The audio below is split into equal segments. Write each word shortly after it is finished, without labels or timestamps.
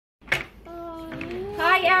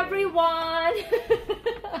Hi everyone!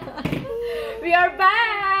 We are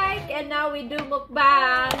back and now we do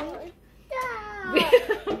mukbang.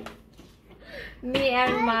 Me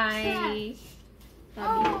and my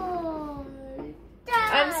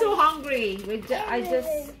I'm so hungry. I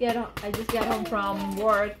just get home from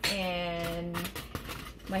work and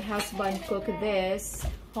my husband cooked this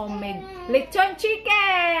homemade lechon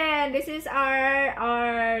chicken. This is our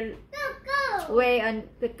way and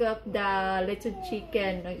to cook the lechon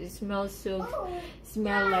chicken. It smells so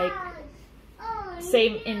like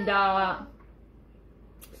same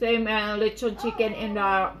lechon chicken in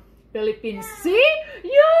the Philippines. See?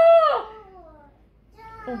 Yeah.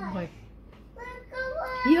 Oh my.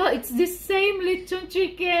 Yeah, it's the same lechon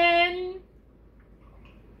chicken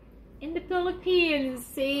in the Philippines.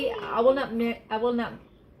 See, I will not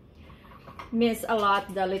miss a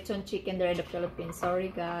lot the lechon chicken there in the Philippines.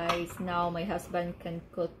 Sorry guys. Now my husband can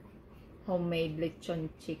cook homemade lechon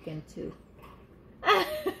chicken too.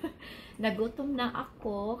 Nagutom na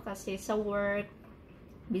ako kasi sa work.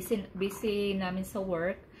 Busy namin sa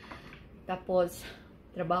work. Tapos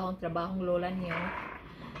trabahong lola niyo.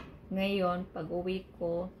 Ngayon, pag uwi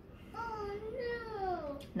ko,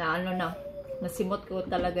 nasimot ko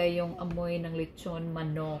talaga yung amoy ng lechon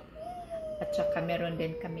manok. At saka meron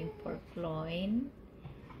din kaming porkloin.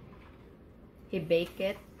 He bake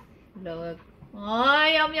it. Look. Oh,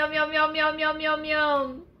 yum, yum, yum, yum, yum, yum, yum, yum.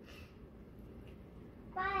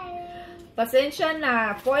 Bye. Pasensya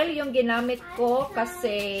na. Foil yung ginamit ko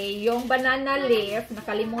kasi yung banana leaf,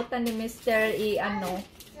 nakalimutan ni Mr.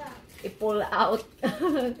 i-pull out.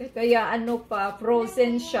 Kaya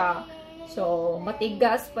frozen siya. So,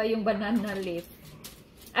 matigas pa yung banana leaf.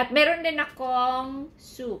 At meron din akong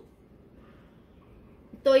soup.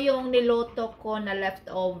 Ito yung niloto ko na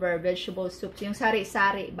leftover vegetable soup. Yung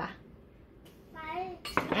sari-sari ba?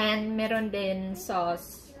 And meron din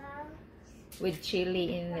sauce with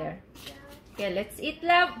chili in there. Okay, let's eat,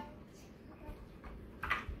 love.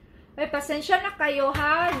 Ay, pasensya na kayo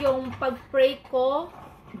ha. Yung pag-pray ko,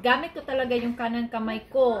 gamit ko talaga yung kanan kamay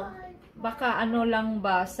ko. Baka lang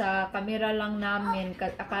ba, sa camera lang namin,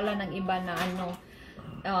 akala ng iba na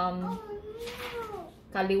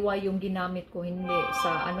kaliwa yung ginamit ko. Hindi,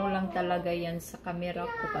 sa lang talaga yan sa camera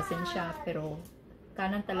ko. Pasensya, pero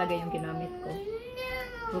kanan talaga yung ginamit ko.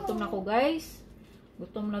 Gutom na ko guys.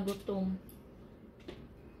 Gutom na gutom.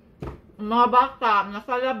 Mga bata,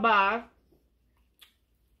 nasa labas,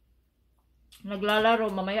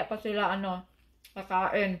 naglalaro, mamaya pa sila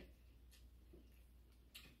kakain.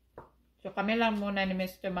 So kami lang muna ni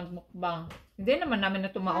Mr. magmukbang. Hindi naman namin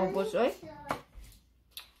na ito maubos, oy.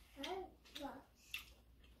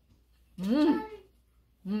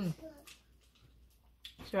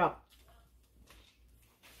 Sarap.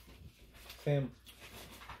 Same.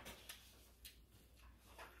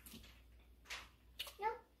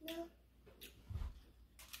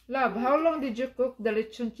 Love, how long did you cook the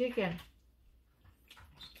lechon chicken?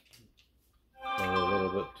 A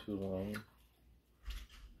little bit too long.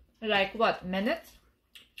 Like what, minutes?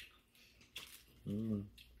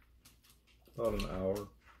 About an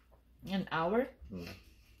hour. An hour?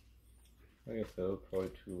 I guess that was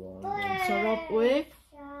probably too long. Sarap, uy.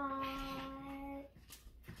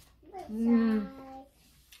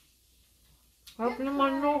 Harap na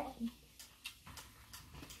manok.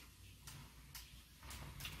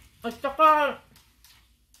 At saka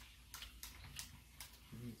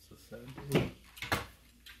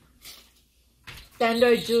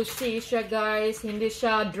tender juicy siya guys. Hindi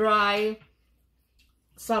siya dry.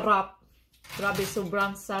 Sarap. Grabe,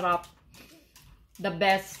 sobrang sarap. The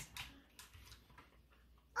best.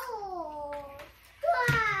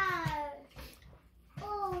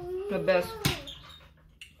 The best.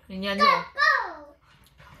 Yan nyo.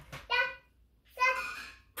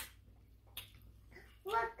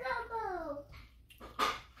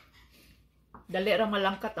 Dali ra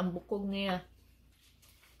malangkat ang bukog niya.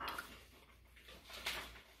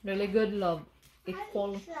 Really good, love. It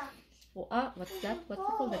falls. What's that? What's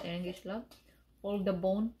it called that in English, love? All the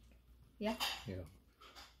bone. Yeah. Yeah.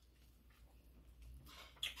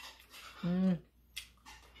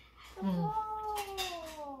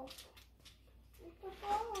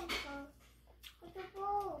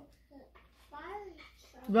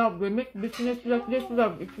 Love, we make business like this,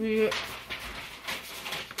 love. If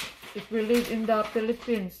we live in the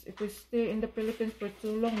Philippines, if we stay in the Philippines for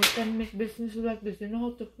too long, we can make business like this. You know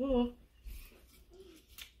how to cook?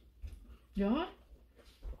 Yeah?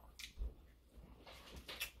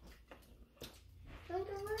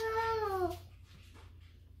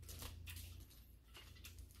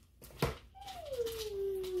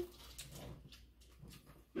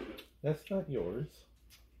 That's not yours.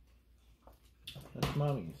 That's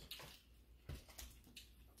mommy's.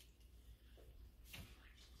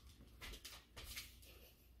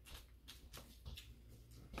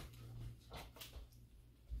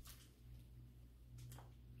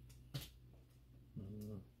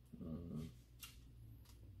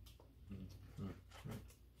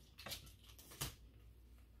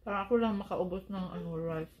 Para ako lang makaubos ng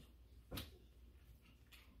rice.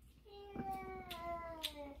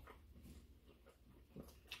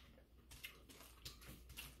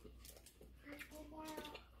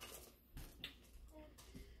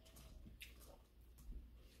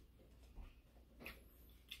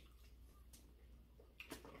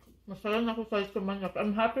 Masaya na ako sa LECHON manok.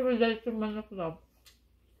 I'm happy with the LECHON manok, love.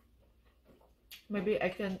 Maybe I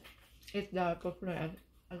can eat the PORKLOIN.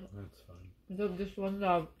 That's fine. Love this one,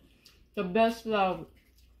 love. The best, love.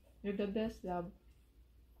 You're the best, love.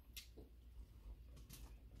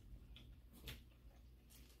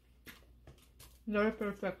 Very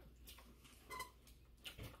perfect.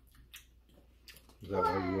 Is that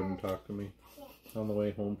why you wouldn't talk to me on the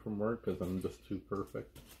way home from work? Because I'm just too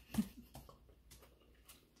perfect?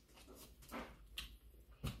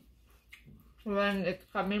 When it's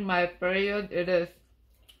coming my period, it is.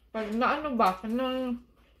 Pag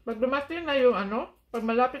pag dumating na yung pag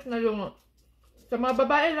malapit na yung, sa mga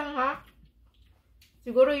babae lang ha,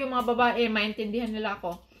 siguro yung mga babae, maintindihan nila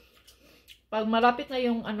ako. Pag malapit na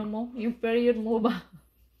yung yung period mo ba?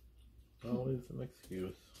 Always an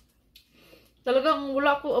excuse. Talagang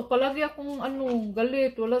wala ko, palagi akong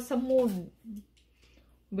galit, wala sa mood.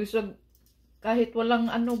 Bisag, kahit walang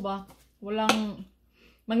walang,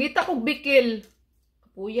 mangita ko bikil.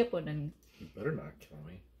 Kapuya po nang. You better not kill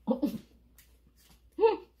me.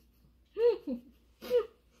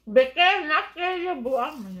 Bikil na kaya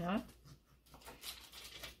buang mo na.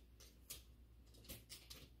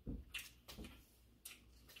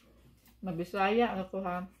 Mabisaya ako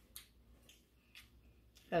ha.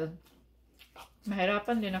 So,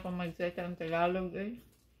 mahirapan din ako magsalita ng Tagalog eh.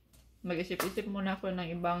 Mag-isip-isip muna ako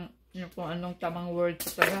ng ibang, kung anong tamang word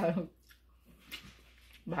sa Tagalog.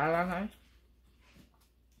 Bahala nga eh.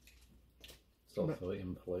 It's also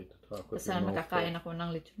impolite to talk with Saan makakain ako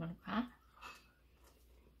ng lechon manok, ha?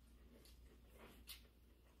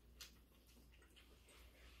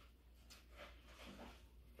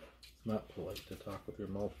 It's not polite to talk with your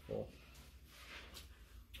mouth full.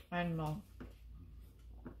 I know.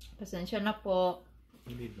 Pasensya na po.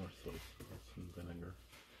 You need more soy sauce and vinegar.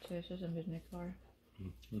 Soy sauce and vinegar.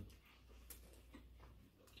 Mm-hmm.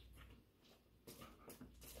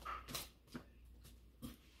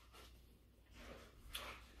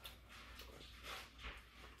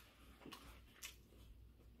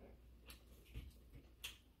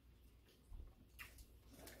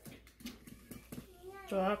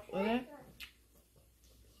 Sarap ulit.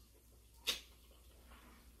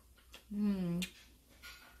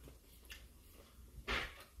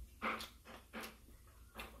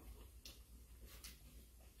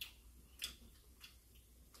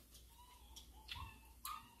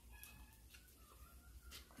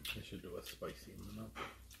 I should do a spicy MANOK.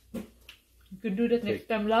 You can do that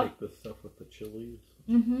next time, love. Take the stuff with the chilies.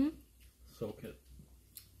 Soak it.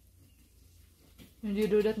 Will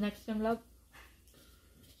you do that next time, love?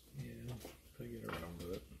 Yeah, if I get around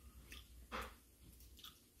to it.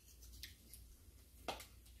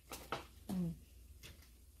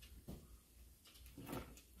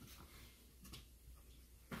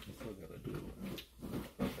 I still gotta do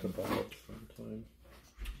kebabs sometime.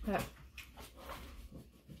 Yeah.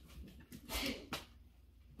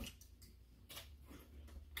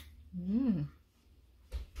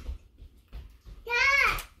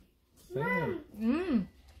 Sam.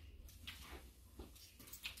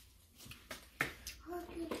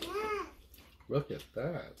 Look at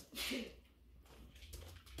that.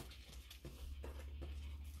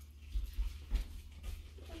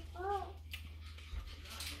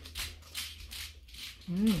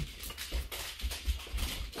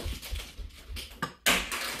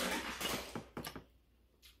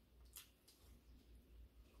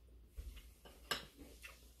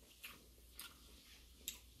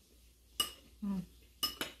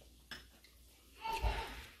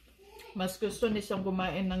 Mas gusto ni siyang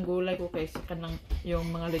kumain ng gulay ko kaysa kanang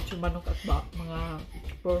yung mga lechon manok at mga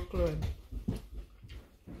PORKLOIN.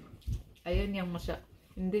 Ayun yung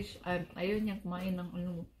hindi ayun yung kumain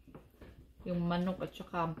ng yung manok at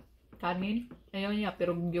saka kanin. Ayun niya,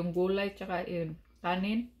 pero yung gulay at saka yun,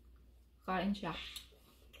 kanin, kain siya.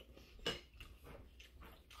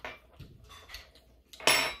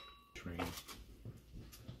 Train.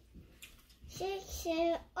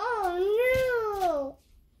 Oh no!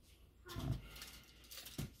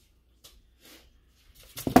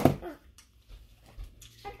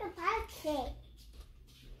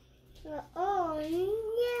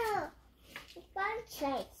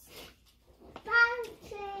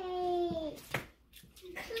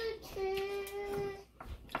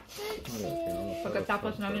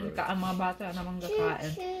 Pagkatapos namin ang mga bata namang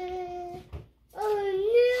kakain. Oh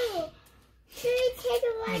no!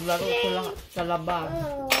 Naglaro sila sa labas.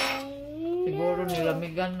 Siguro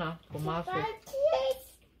nilamigan na. Pumasok.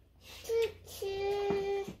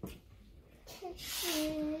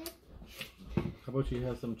 How about you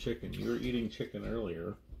have some chicken? You were eating chicken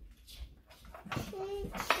earlier.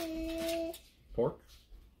 Pork?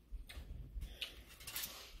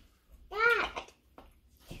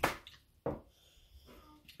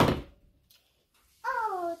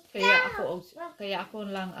 Kaya ako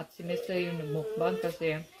lang at si Mr. yung nagmukbang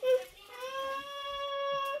kasi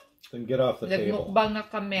Then get off the table. nagmukbang na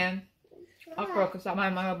kami. Ako kasama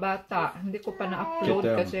yung mga bata. Hindi ko pa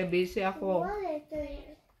na-upload kasi busy ako.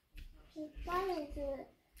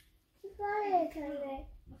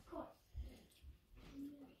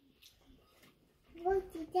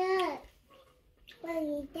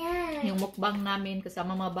 Yung mukbang namin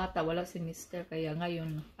kasama mga bata, wala si Mr. Kaya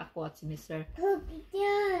ngayon ako at si Mr.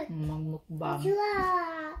 magmukbang.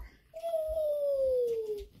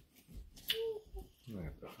 I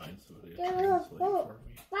have to find somebody to translate for me.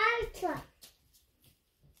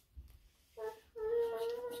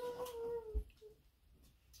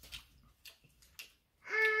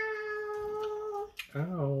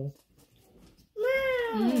 Ow.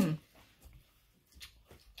 Mm.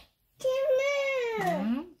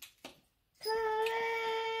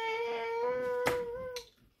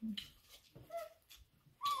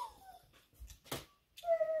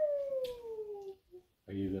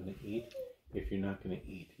 Are you gonna eat? If you're not gonna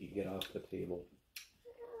eat, you get off the table.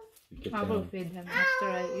 You get I will down. feed him after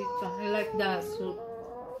I eat. I like that soup.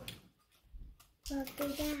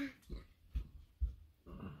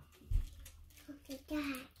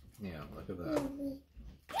 Yeah, look at that.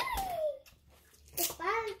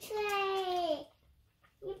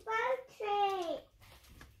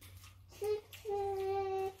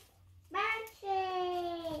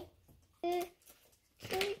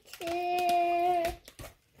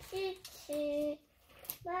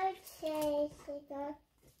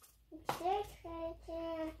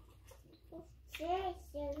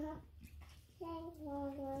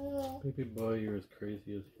 Baby boy, you're as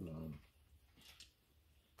crazy as your mom.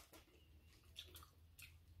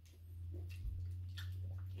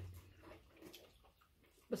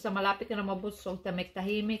 Basta malapit ka na mabusog,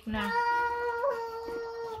 tahimik na.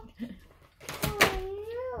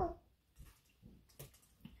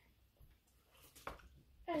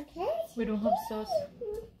 We don't have sauce.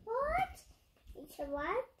 What? It's a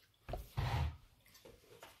what?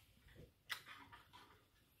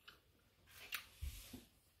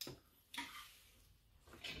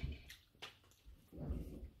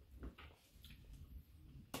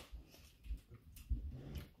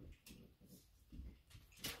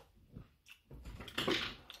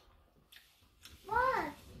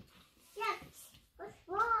 What? Yes. What's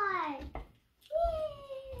why?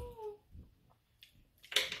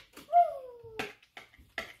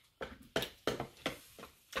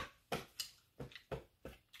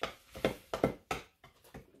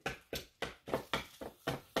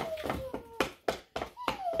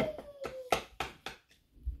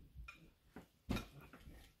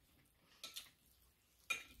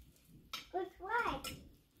 What's why?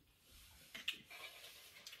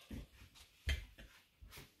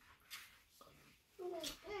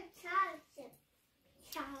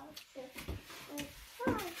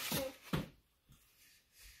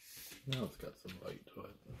 Now it's got some bite to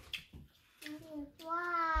it.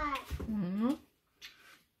 Why? Mm-hmm.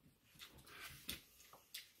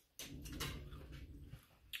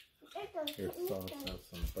 Your sauce has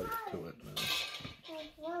some bite to it now.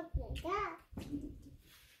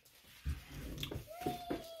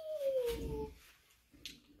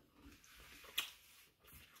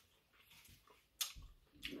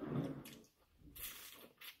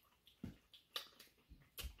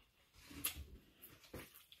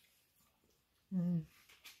 Mm.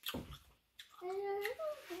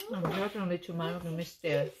 Ang sarap ng lechon manok ni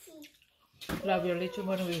Mr. Love your lechon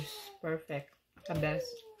manok is perfect. The best.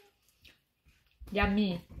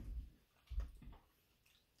 Yummy.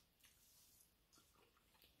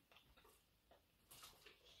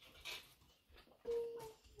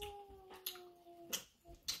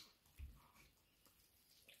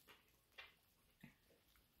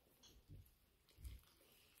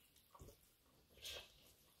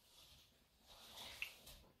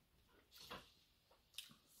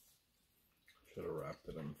 Should have wrapped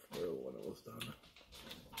it in foil when it was done.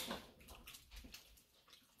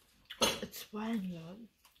 It's fine, love.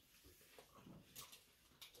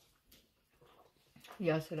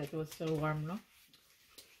 Yeah, so that it was so warm, no?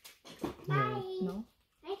 Bye. No?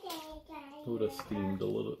 Okay, guys. I would have steamed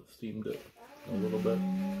it a little bit.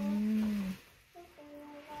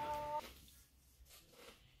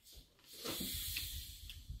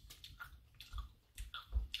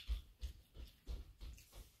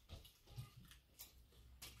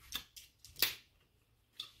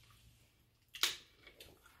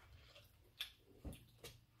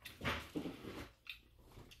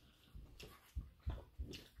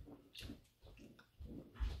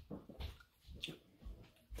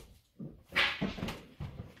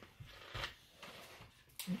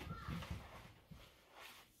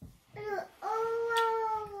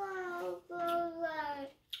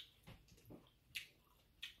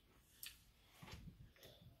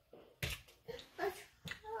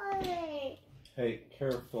 Hey,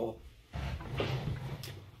 careful.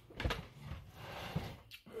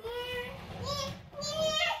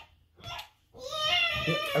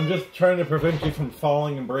 I'm just trying to prevent you from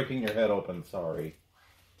falling and breaking your head open, sorry.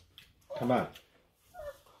 Come on.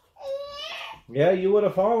 Yeah, you would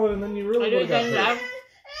have fallen and then you really would have got hurt.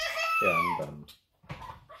 Yeah, I'm done.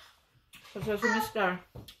 Kasi si Mister,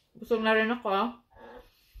 busog na rin ako.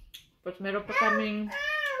 Tapos meron pa kaming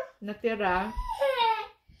natira.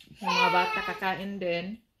 Yung mga bata kakain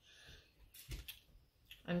din.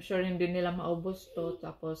 I'm sure hindi nila maubos to.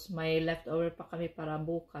 Tapos may leftover pa kami para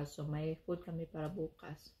bukas. So may food kami para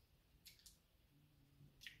bukas.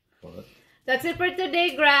 What? That's it for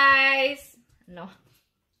today, guys. No.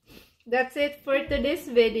 That's it for today's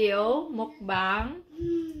video. Mukbang.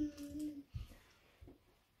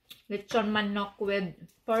 Lechon manok with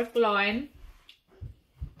pork loin.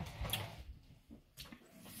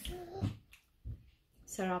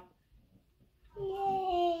 Sarap.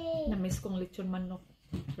 Na-miss kong lechon manok.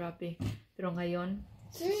 Grabe. Pero ngayon,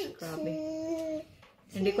 grabe.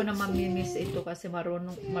 Hindi ko na mamimiss ito kasi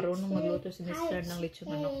marunong magluto si Mr. ng lechon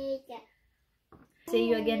manok. See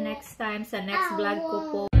you again next time sa next vlog ko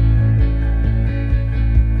po.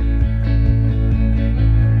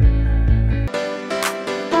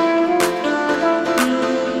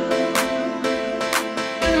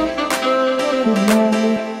 Yeah.